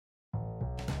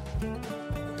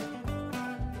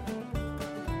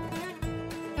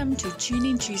Welcome to Tune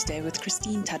In Tuesday with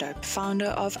Christine Tadop, founder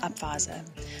of UPvisor.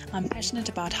 I'm passionate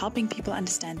about helping people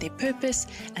understand their purpose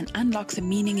and unlock the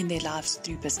meaning in their lives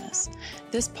through business.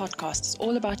 This podcast is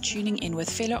all about tuning in with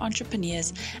fellow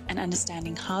entrepreneurs and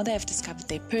understanding how they have discovered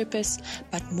their purpose,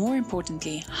 but more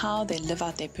importantly, how they live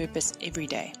out their purpose every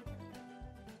day.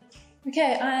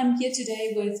 Okay, I'm here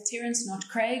today with Terence, Knott,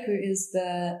 who is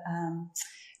the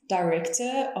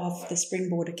director of the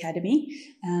Springboard Academy,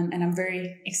 and I'm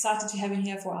very excited to have him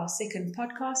here for our second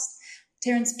podcast.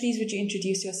 Terence, please would you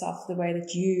introduce yourself the way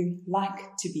that you like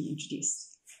to be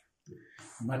introduced? It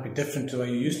might be different to the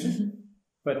way you used to,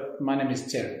 but my name is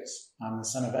Terence. I'm the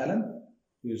son of Alan,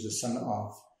 who's the son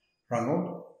of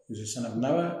Ronald, who's the son of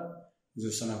Noah, who's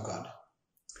the son of God.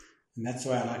 And that's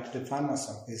the way I like to define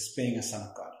myself, as being a son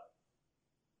of God.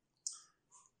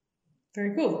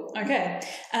 Very cool. Okay.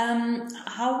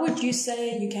 How would you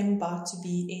say you came about to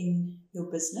be in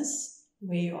your business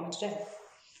where you are today?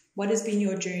 What has been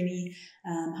your journey?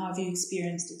 How have you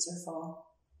experienced it so far?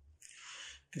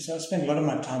 Because I spent a lot of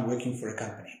my time working for a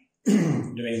company,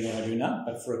 doing what I do now,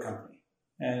 but for a company.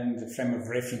 And the frame of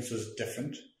reference was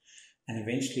different and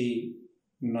eventually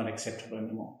not acceptable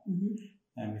anymore. Mm-hmm.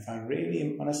 And if I really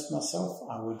am honest with myself,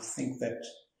 I would think that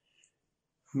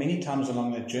many times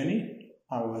along that journey,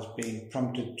 I was being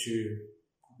prompted to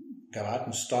go out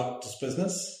and start this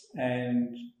business,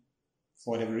 and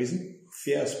for whatever reason,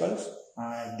 fear, I suppose,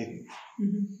 I didn't.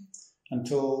 Mm-hmm.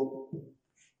 Until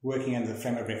working under the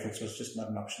frame of reference was just not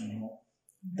an option anymore.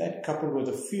 That coupled with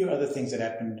a few other things that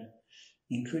happened,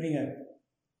 including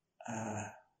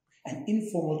an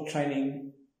informal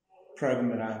training program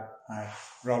that I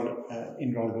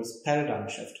enrolled with, Paradigm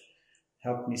Shift,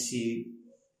 helped me see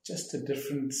just a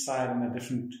different side and a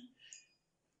different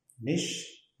niche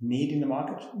need in the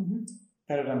market. Mm-hmm.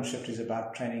 Paradigm Shift is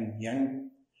about training young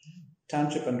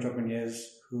township entrepreneurs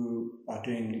who are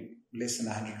doing less than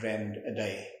 100 Rand a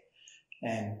day.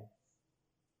 And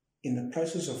in the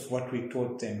process of what we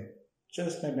taught them,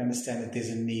 just made me understand that there's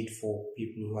a need for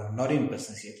people who are not in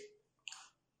business yet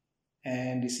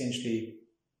and essentially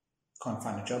can't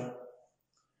find a job. Okay.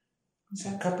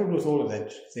 So coupled with all of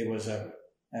that, there was a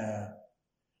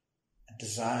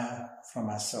desire from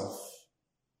myself,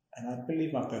 and I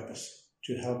believe my purpose,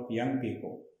 to help young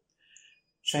people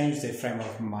change their frame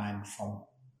of mind from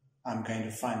I'm going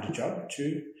to find a job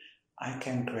to I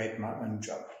can create my own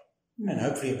job, and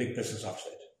hopefully a big business after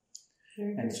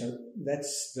it. And so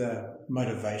that's the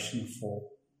motivation for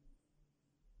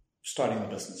starting the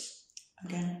business.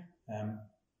 Okay.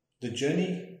 The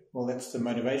journey, well, that's the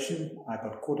motivation. I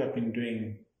got caught up in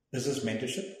doing business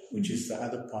mentorship, which is the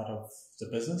other part of the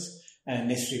business, and a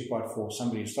necessary part for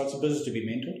somebody who starts a business to be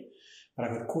mentored. But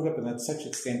I got caught up in that to such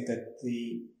extent that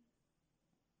the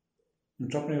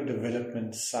entrepreneurial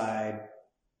development side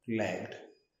lagged.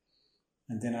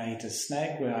 And then I hit a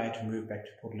snag where I had to move back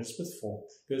to Port Elizabeth for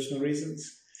personal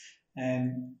reasons.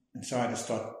 And so I had to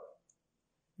start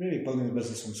really building the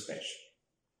business from scratch.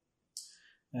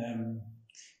 And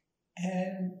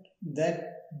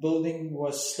that building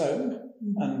was slow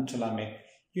until I met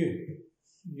you.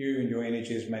 You and your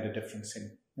energy has made a difference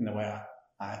in the way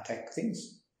I attack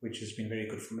things, which has been very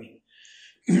good for me.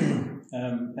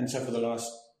 And so for the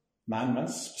last 9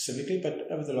 months specifically,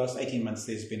 but over the last 18 months,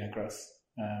 there's been a growth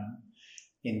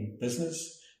in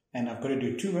business. And I've got to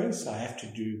do two ways. I have to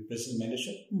do business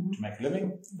mentorship to make a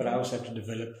living, but I also have to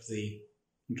develop the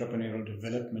entrepreneurial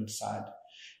development side.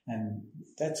 And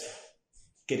that's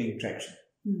getting traction.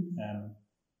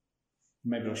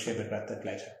 Maybe I'll share a bit about that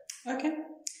later. Okay.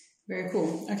 Very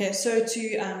cool. Okay, so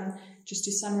to just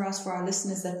to summarize for our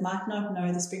listeners that might not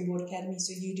know the Springboard Academy,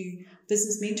 so you do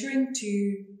business mentoring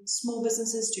to small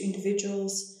businesses, to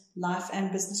individuals, life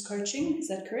and business coaching. Is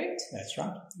that correct? That's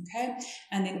right. Okay.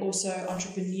 And then also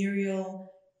entrepreneurial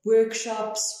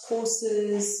workshops,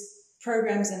 courses,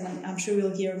 programs, and I'm sure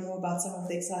we'll hear more about some of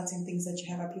the exciting things that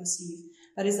you have up your sleeve.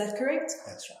 But is that correct?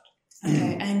 That's right.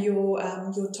 Okay. And your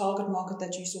target market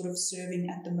that you're sort of serving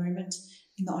at the moment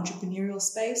in the entrepreneurial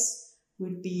space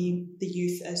would be the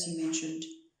youth, as you mentioned,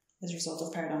 as a result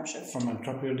of Paradigm Shift. From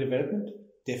entrepreneurial development,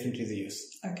 definitely the youth.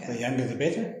 Okay. The younger the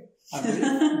better, I believe.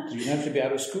 You don't have to be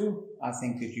out of school. I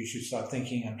think that you should start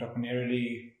thinking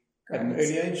entrepreneurially at an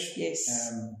early age. Yes.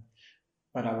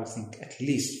 But I would think at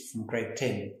least from grade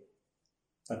 10,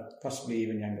 but possibly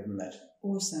even younger than that.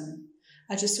 Awesome.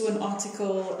 I just saw an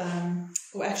article,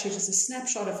 or actually just a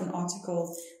snapshot of an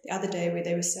article the other day where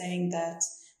they were saying that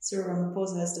Cyril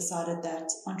Ramaphosa has decided that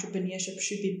entrepreneurship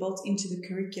should be built into the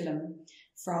curriculum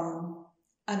from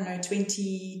I don't know,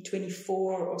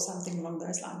 2024 or something along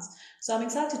those lines. So I'm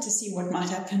excited to see what might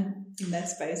happen in that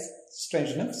space. Strange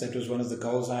enough, that was one of the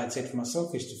goals I had set for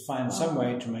myself, is to find some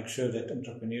way to make sure that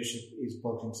entrepreneurship is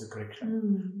built into the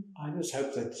curriculum. I just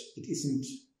hope that it isn't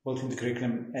built into the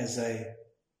curriculum as a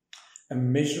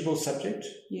measurable subject.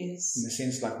 Yes. In the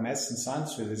sense like maths and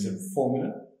science, where there's a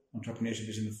formula. Entrepreneurship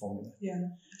is in the formula. Yeah,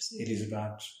 absolutely. It is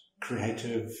about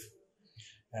creative,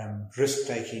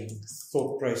 risk-taking,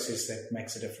 thought process that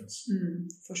makes a difference.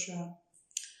 For sure.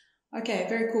 Okay,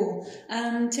 very cool.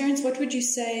 Terence, what would you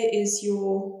say is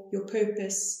your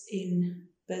purpose in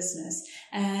business,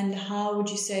 and how would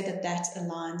you say that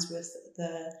aligns with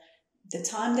the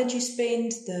time that you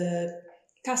spend, the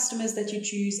customers that you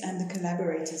choose, and the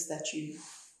collaborators that you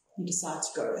decide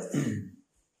to go with?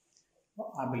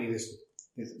 Well, I believe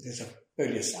there's a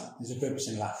earlier side. There's a purpose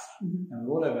in life, and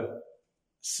we all have a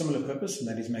similar purpose, and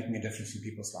that is making a difference in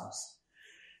people's lives.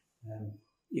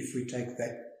 If we take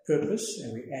that purpose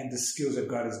and we add the skills that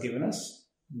God has given us,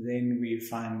 then we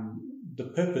find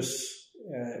the purpose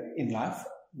in life,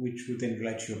 which would then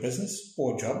relate to your business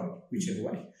or job, whichever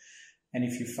way. And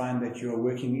if you find that you are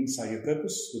working inside your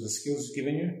purpose with the skills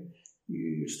given you,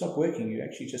 you stop working, you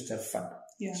actually just have fun.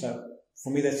 Yeah. So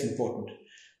for me, that's important.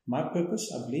 My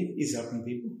purpose, I believe, is helping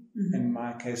people. In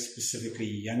my case, specifically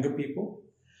younger people.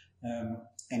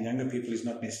 And younger people is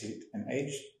not necessarily an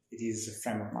age, it is a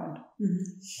frame of mind.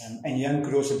 And young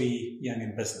could also be young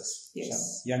in business. Yes.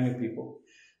 So younger people.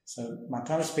 So my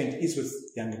time spent is with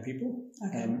younger people.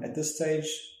 Okay. At this stage,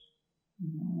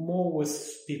 more with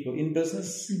people in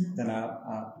business than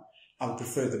I would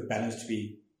prefer the balance to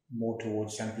be more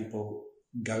towards young people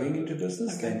going into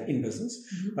business than in business.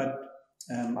 But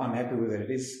I'm happy with it.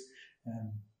 It is.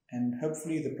 And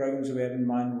hopefully the programs that we have in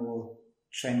mind will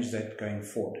change that going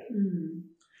forward.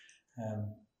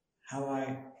 How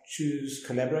I choose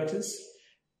collaborators,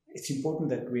 it's important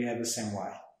that we have the same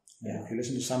why. If you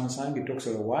listen to Simon Sinek, he talks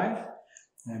about a why,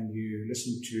 and you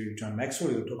listen to John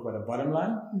Maxwell, he'll talk about a bottom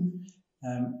line,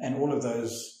 and all of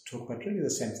those talk about really the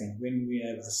same thing. When we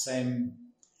have the same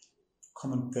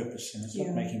common purpose, and it's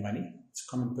not making money, it's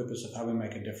a common purpose of how we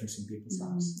make a difference in people's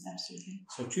lives. Absolutely.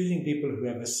 So choosing people who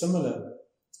have a similar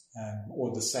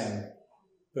or the same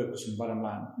purpose and bottom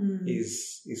line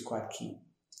is quite key.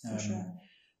 For sure.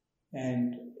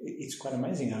 And it's quite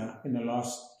amazing how in the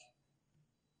last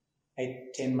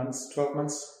 8, 10 months, 12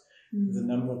 months, the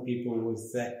number of people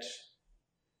with that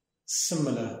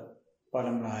similar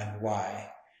bottom line why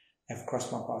have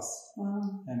crossed my path.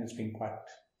 Wow. And it's been quite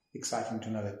exciting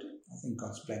to know that I think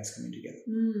God's plan's coming together.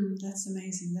 That's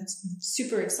amazing. That's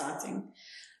super exciting.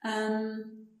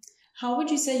 How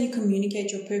would you say you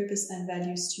communicate your purpose and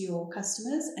values to your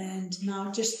customers? And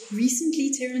now just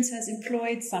recently, Terence has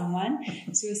employed someone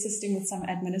to assist him with some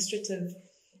administrative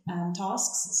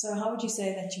tasks. So how would you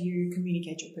say that you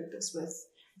communicate your purpose with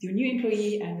your new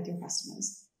employee and with your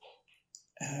customers?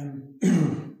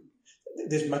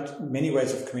 There's many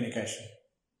ways of communication.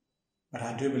 But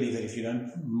I do believe that if you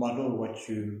don't model what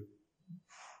you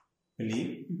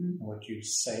believe, what you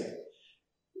say,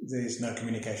 there's no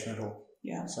communication at all.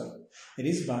 Yeah. So it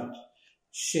is about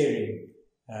sharing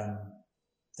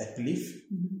that belief.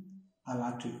 I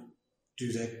like to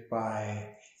do that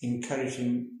by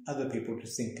encouraging other people to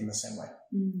think in the same way.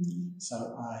 So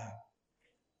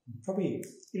I'm probably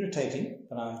irritating,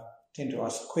 but I tend to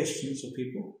ask questions of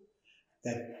people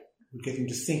that would get them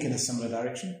to think in a similar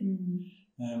direction.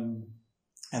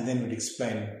 And then would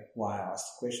explain why I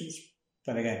asked the questions.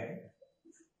 But again,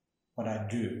 what I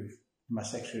do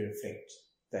must actually reflect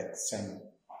that same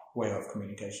way of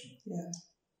communication. Yeah,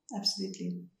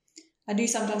 absolutely. I do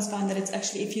sometimes find that it's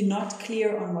actually, if you're not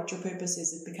clear on what your purpose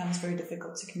is, it becomes very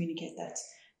difficult to communicate that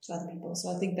to other people.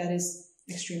 So I think that is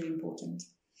extremely important.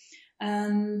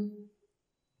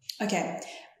 Okay,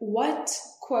 what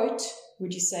quote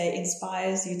would you say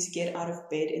inspires you to get out of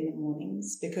bed in the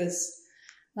mornings? Because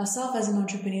myself as an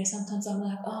entrepreneur, sometimes I'm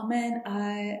like, oh man,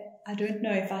 I don't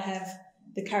know if I have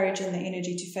the courage and the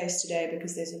energy to face today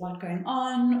because there's a lot going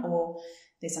on or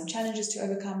there's some challenges to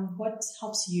overcome. What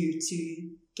helps you to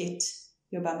get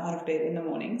your bum out of bed in the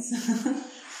mornings? I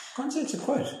can't say it's a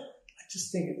quote. I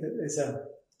just think that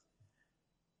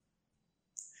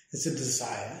there's a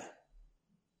desire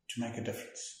to make a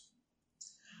difference.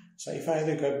 So if I had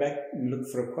to go back and look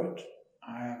for a quote,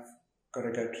 I've got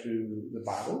to go to the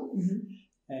Bible.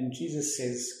 And Jesus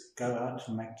says, go out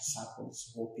and make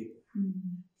disciples of all people.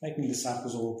 Making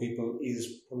disciples of all people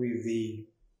is probably the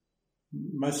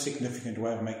most significant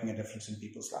way of making a difference in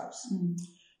people's lives.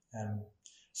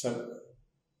 So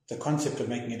the concept of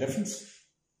making a difference,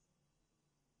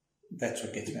 that's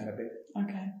what gets me out of bed.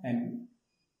 Okay. And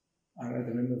I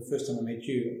remember the first time I met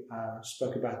you, I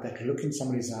spoke about that look in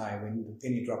somebody's eye when the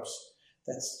penny drops.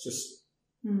 That's just,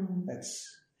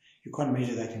 you can't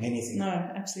measure that in anything. No,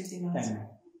 absolutely not. And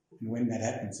when that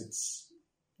happens, it's,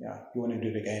 you want to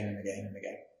do it again and again and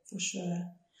again. For sure.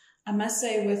 I must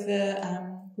say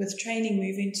with training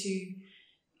moving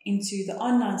into the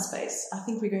online space, I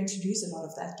think we're going to lose a lot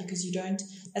of that, because you don't,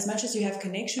 as much as you have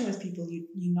connection with people,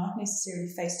 you're not necessarily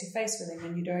face to face with them,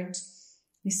 and you don't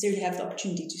necessarily have the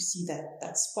opportunity to see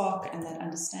that spark and that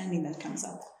understanding that comes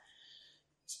up.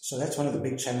 So that's one of the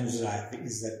big challenges I have,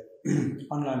 is that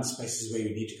online space is where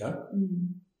you need to go,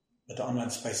 but the online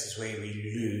space is where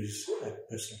we lose that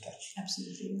personal touch.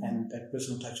 Absolutely. And that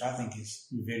personal touch, I think, is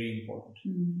very important.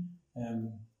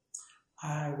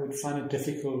 I would find it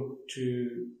difficult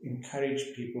to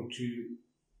encourage people to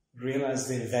realize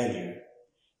their value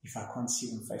if I can't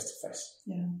see them face to face.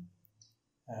 Yeah.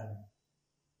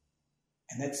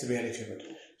 And that's the reality of it.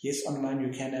 Yes, online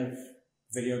you can have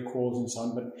video calls and so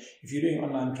on, but if you're doing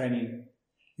online training,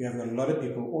 you have a lot of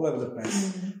people all over the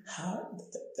place.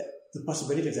 The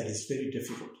possibility of that is very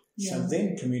difficult. Yeah. So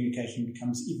then communication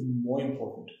becomes even more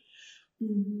important.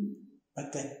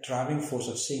 But that driving force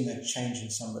of seeing that change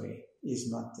in somebody is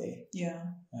not there. Yeah.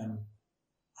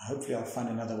 Hopefully I'll find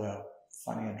another way of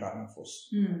finding a driving force.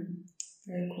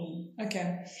 Very cool.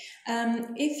 Okay.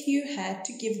 If you had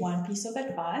to give one piece of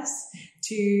advice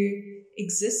to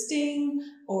existing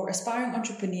or aspiring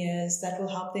entrepreneurs that will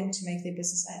help them to make their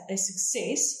business a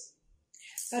success,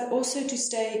 but also to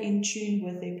stay in tune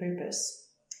with their purpose,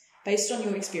 based on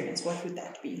your experience, what would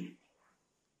that be?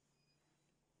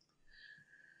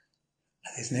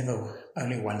 There's never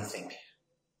only one thing.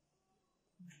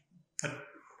 But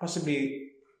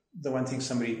possibly the one thing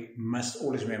somebody must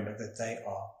always remember, that they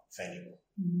are valuable.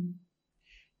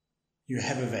 You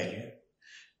have a value,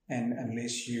 and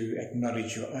unless you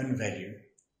acknowledge your own value,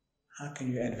 how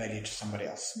can you add value to somebody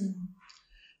else?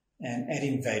 And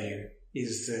adding value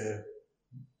is the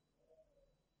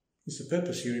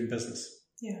purpose. You're in business.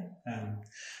 Yeah.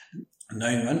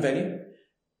 Knowing your own value,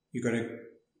 you've got to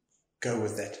go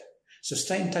with that. So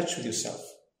stay in touch with yourself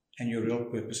and your real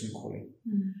purpose and calling,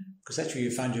 because that's where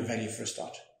you find your value for a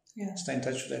start. Yeah. Stay in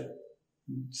touch with that.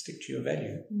 Stick to your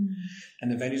value.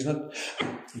 And the value is not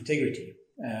integrity.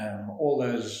 All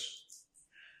those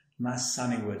nice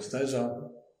sounding words, those are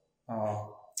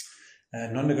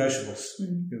non-negotiables.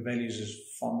 Your values is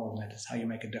far more than that. It's how you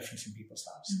make a difference in people's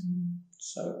lives.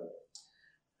 So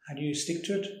how do you stick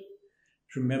to it?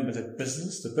 Remember that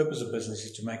the purpose of business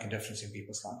is to make a difference in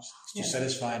people's lives. It's to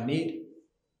satisfy a need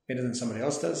better than somebody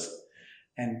else does,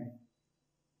 and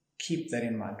keep that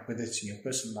in mind, whether it's in your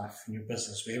personal life, in your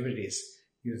business, wherever it is.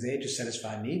 You're there to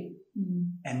satisfy a need,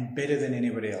 and better than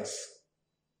anybody else.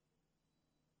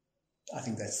 I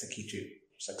think that's the key to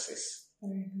success.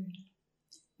 Very good.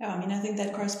 Yeah, I mean, I think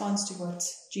that corresponds to what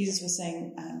Jesus was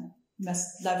saying. You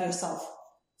must love yourself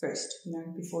first,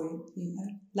 before you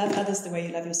love others the way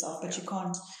you love yourself. But you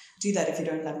can't do that if you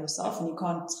don't love yourself, and you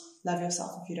can't love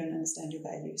yourself if you don't understand your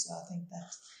value. So I think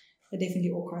that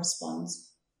definitely all corresponds.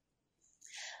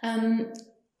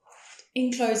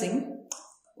 In closing,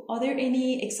 are there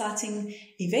any exciting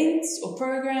events or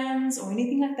programs or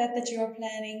anything like that you are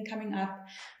planning coming up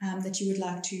that you would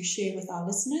like to share with our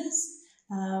listeners?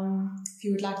 If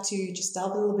you would like to just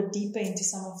delve a little bit deeper into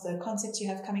some of the concepts you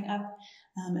have coming up,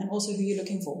 and also who you're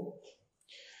looking for.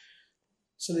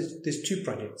 So there's two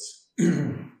projects,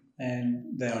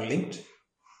 and they are linked.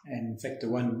 And in fact, the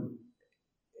one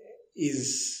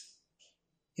is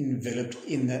enveloped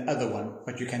in the other one,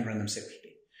 but you can run them separately.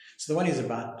 So the one is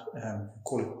about,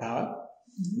 call it power,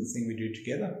 the thing we do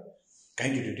together,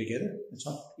 going to do together. It's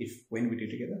not if, when we do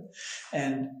together.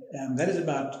 And that is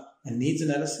about a needs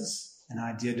analysis and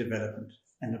idea development,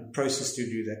 and the process to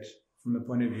do that from the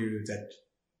point of view that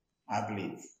I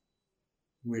believe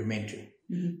we're meant to.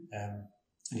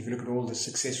 And if you look at all the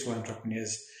successful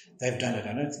entrepreneurs, they've done it.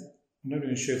 I'm not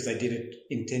even sure if they did it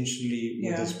intentionally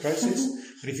with this process,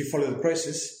 but if you follow the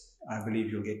process, I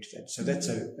believe you'll get to that. So that's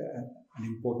an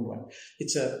important one.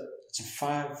 It's a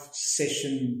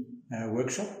 5-session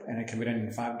workshop, and it can be done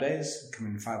in 5 days. It can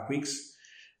be in 5 weeks.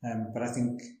 But I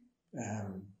think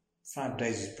 5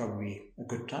 days is probably a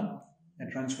good time.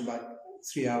 It runs for about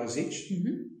 3 hours each.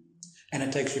 And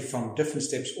it takes you from different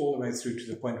steps all the way through to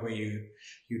the point where you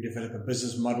develop a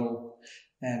business model.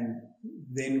 And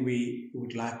then we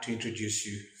would like to introduce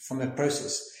you from that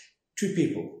process to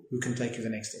people who can take you the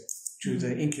next step, to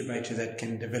the incubator that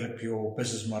can develop your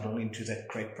business model into that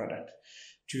great product,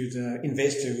 to the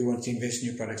investor who wants to invest in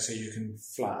your product so you can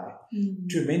fly,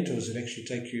 to mentors that actually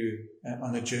take you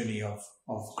on a journey of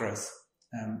growth.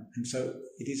 And so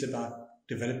it is about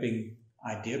developing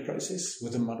idea process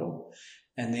with a model,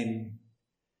 and then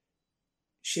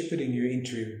shepherding you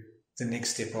into the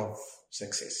next step of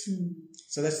success.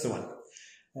 So that's the one.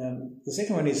 The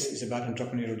second one is about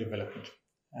entrepreneurial development.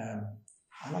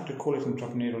 I like to call it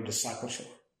entrepreneurial discipleship,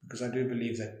 because I do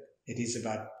believe that it is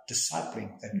about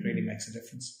discipling that really makes a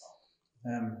difference.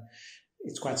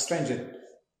 It's quite strange that,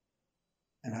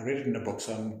 and I read it in a book,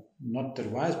 so I'm not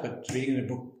that wise, but reading a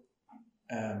book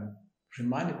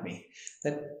reminded me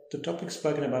that the topic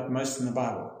spoken about most in the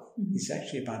Bible is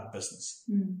actually about business.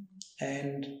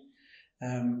 And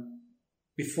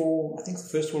before, I think, the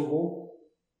First World War,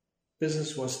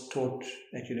 business was taught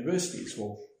at universities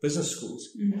or business schools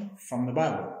from the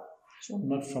Bible,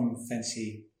 not from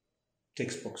fancy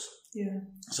textbooks.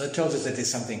 So it tells us that there's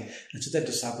something, and so that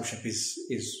discipleship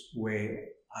is where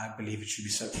I believe it should be.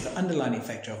 So the underlying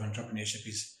factor of entrepreneurship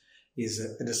is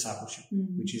a discipleship,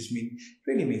 which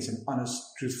really means an honest,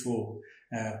 truthful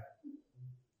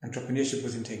entrepreneurship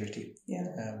with integrity.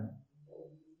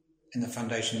 And the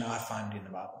foundation I find in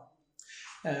the Bible.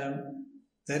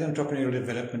 That entrepreneurial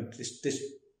development is there's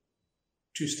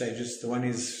two stages. The one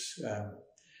is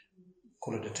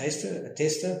call it a tester, but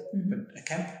a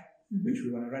camp, which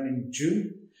we want to run in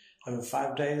June over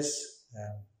 5 days.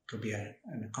 It'll be an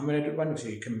accommodated one, so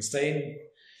you come and stay in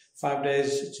 5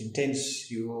 days. It's intense.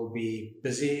 You will be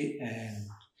busy, and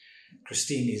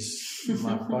Christine is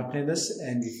my partner in this,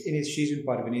 and if she's been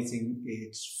part of anything,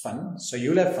 it's fun. So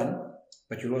you'll have fun,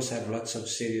 but you'll also have lots of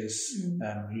serious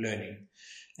learning.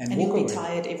 And you'll be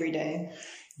tired every day.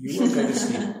 You will go to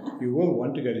sleep. You will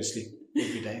want to go to sleep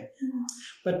every day.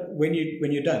 But when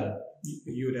you're done,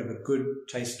 you would have a good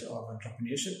taste of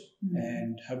entrepreneurship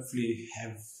and hopefully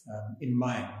have in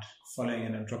mind following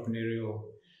an entrepreneurial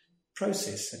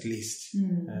process at least,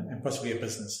 and possibly a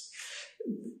business.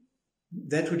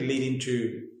 That would lead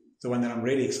into the one that I'm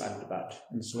really excited about.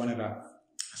 And it's the one that I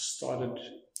started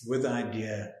with the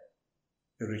idea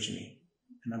originally.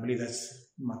 And I believe that's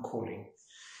my calling.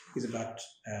 Is about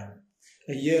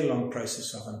a year-long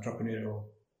process of entrepreneurial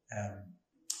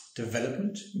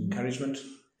development, encouragement,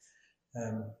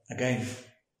 again,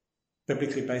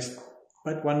 biblically based,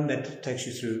 but one that takes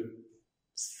you through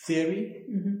theory,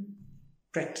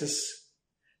 practice,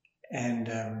 and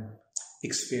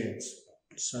experience.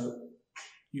 So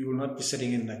you will not be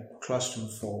sitting in the classroom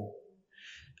for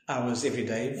hours every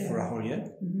day for a whole year.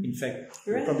 In fact,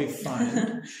 you'll probably find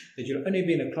that you'll only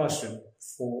be in a classroom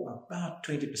for about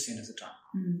 20% of the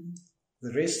time.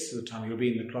 The rest of the time you'll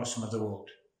be in the classroom of the world,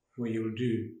 where you'll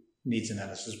do needs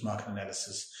analysis, market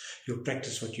analysis. You'll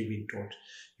practice what you've been taught.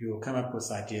 You'll come up with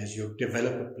ideas. You'll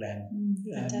develop a plan,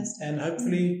 and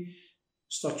hopefully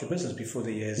start your business before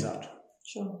the year is out.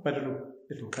 But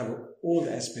it'll cover all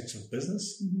the aspects of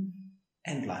business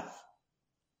and life.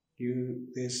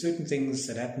 There's certain things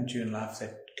that happen to you in life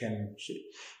that can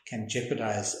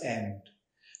jeopardize and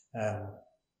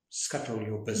scuttle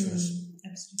your business.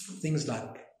 Absolutely. Things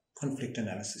like conflict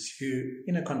analysis. If you're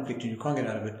in a conflict and you can't get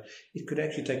out of it, it could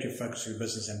actually take your focus of your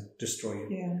business and destroy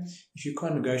you. If you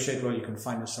can't negotiate well, you can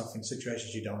find yourself in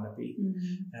situations you don't want to be.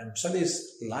 So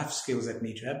there's life skills that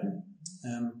need to happen,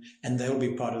 and they'll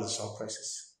be part of this whole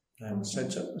process. So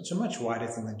it's a much wider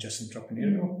thing than just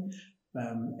entrepreneurial.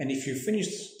 And if you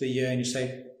finish the year and you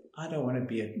say, I don't want to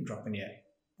be an entrepreneur,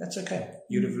 that's okay.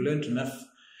 You'd have learned enough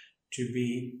to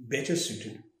be better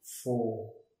suited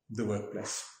for the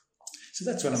workplace. So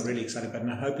that's what I'm really excited about,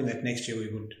 and I'm hoping that next year we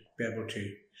would be able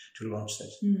to launch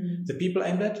that. The people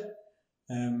aimed at,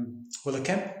 well, the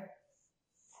camp,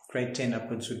 grade 10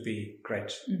 upwards would be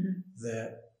great.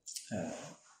 The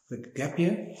gap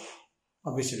year,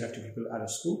 obviously you have to have people out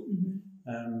of school.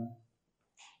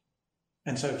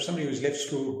 And so if somebody who's left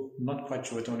school, not quite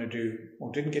sure what they want to do,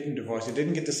 or didn't get into voice, or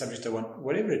didn't get the subject they want,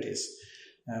 whatever it is,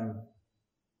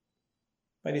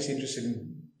 but is interested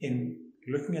in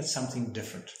looking at something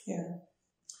different.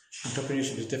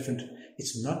 Entrepreneurship is different.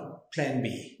 It's not plan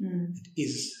B. It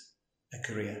is a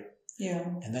career.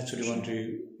 And that's what we want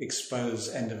to expose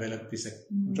and develop, is that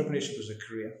entrepreneurship is a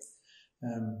career.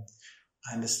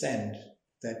 I understand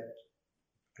that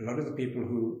a lot of the people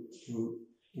who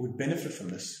would benefit from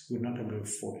this would not be able to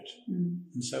afford it.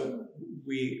 And so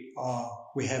we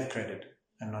have created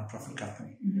a non-profit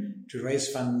company to raise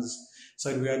funds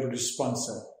so that we're able to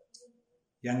sponsor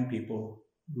young people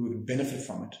who would benefit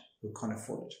from it, who can't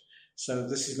afford it. So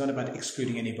this is not about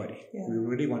excluding anybody. We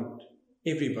really want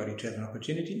everybody to have an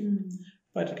opportunity,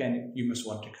 but again, you must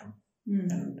want to come.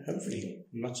 And hopefully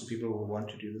lots of people will want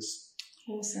to do this.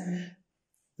 Awesome.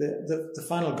 The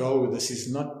final goal with this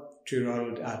is not to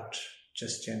roll it out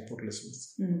just here in Port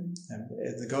Elizabeth.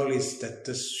 The goal is that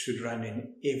this should run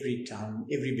in every town,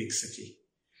 every big city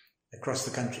across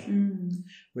the country,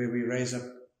 where we raise up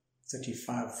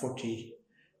 35, 40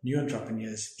 new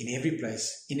entrepreneurs in every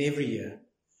place, in every year,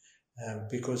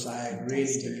 because I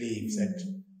really believe that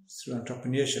through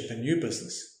entrepreneurship and new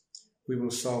business, we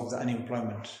will solve the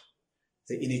unemployment,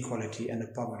 the inequality, and the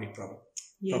poverty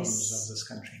problems of this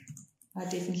country. I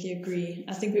definitely agree.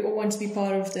 I think we all want to be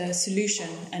part of the solution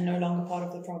and no longer part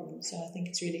of the problem. So I think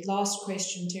it's really last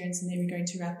question, Terence, and then we're going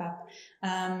to wrap up.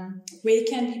 Where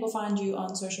can people find you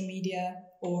on social media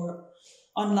or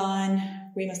online?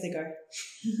 Where must they go?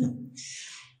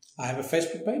 I have a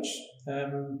Facebook page,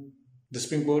 the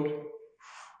Springboard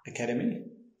Academy.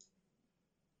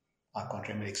 I can't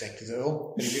remember exactly the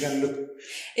URL, but if you go and look...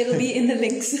 It'll be in the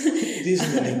links. It is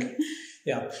in the link.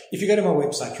 Yeah. If you go to my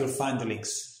website, you'll find the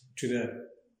links to the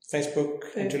Facebook,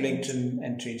 and to LinkedIn,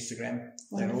 and to Instagram.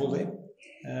 Wonderful. They're all there.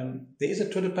 There is a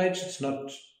Twitter page. It's not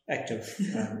active.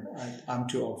 I'm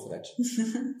too old for that.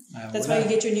 That's why you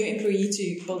get your new employee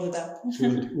to build it up. We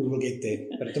will get there.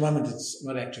 But at the moment, it's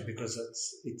not active because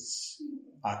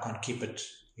I can't keep it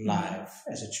live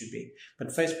as it should be. But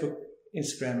Facebook,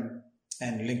 Instagram,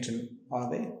 and LinkedIn are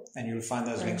there, and you'll find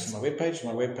those links on my webpage.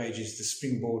 My webpage is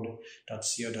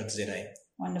thespringboard.co.za.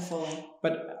 Wonderful.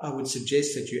 But I would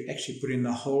suggest that you actually put in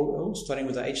the whole URL, starting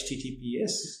with the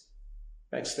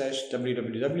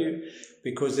https://www,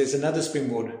 because there's another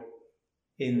Springboard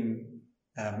in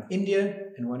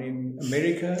India and one in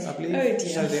America, I believe. Oh dear.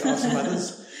 So there are some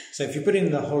others. So if you put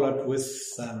in the whole lot with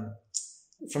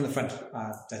from the front,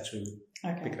 that's where we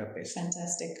pick it up best.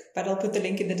 Fantastic. But I'll put the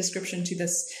link in the description to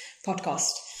this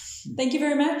podcast. Thank you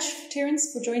very much,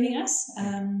 Terence, for joining us.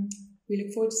 We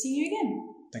look forward to seeing you again.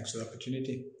 Thanks for the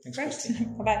opportunity. Thanks, Great.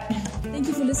 Christine. Bye-bye. Thank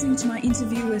you for listening to my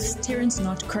interview with Terence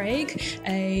Knott Craig,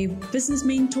 a business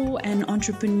mentor and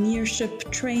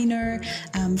entrepreneurship trainer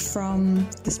from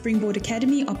the Springboard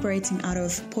Academy operating out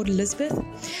of Port Elizabeth.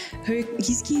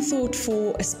 His key thought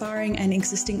for aspiring and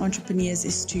existing entrepreneurs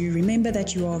is to remember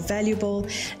that you are valuable,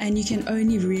 and you can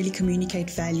only really communicate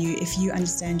value if you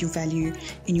understand your value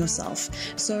in yourself.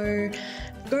 So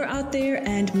go out there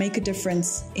and make a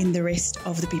difference in the rest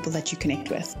of the people that you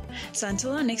connect with. So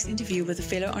until our next interview with a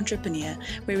fellow entrepreneur,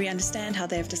 where we understand how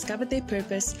they have discovered their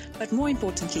purpose, but more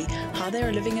importantly, how they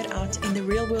are living it out in the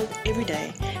real world every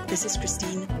day. This is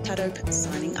Christine Tadope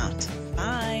signing out.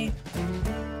 Bye.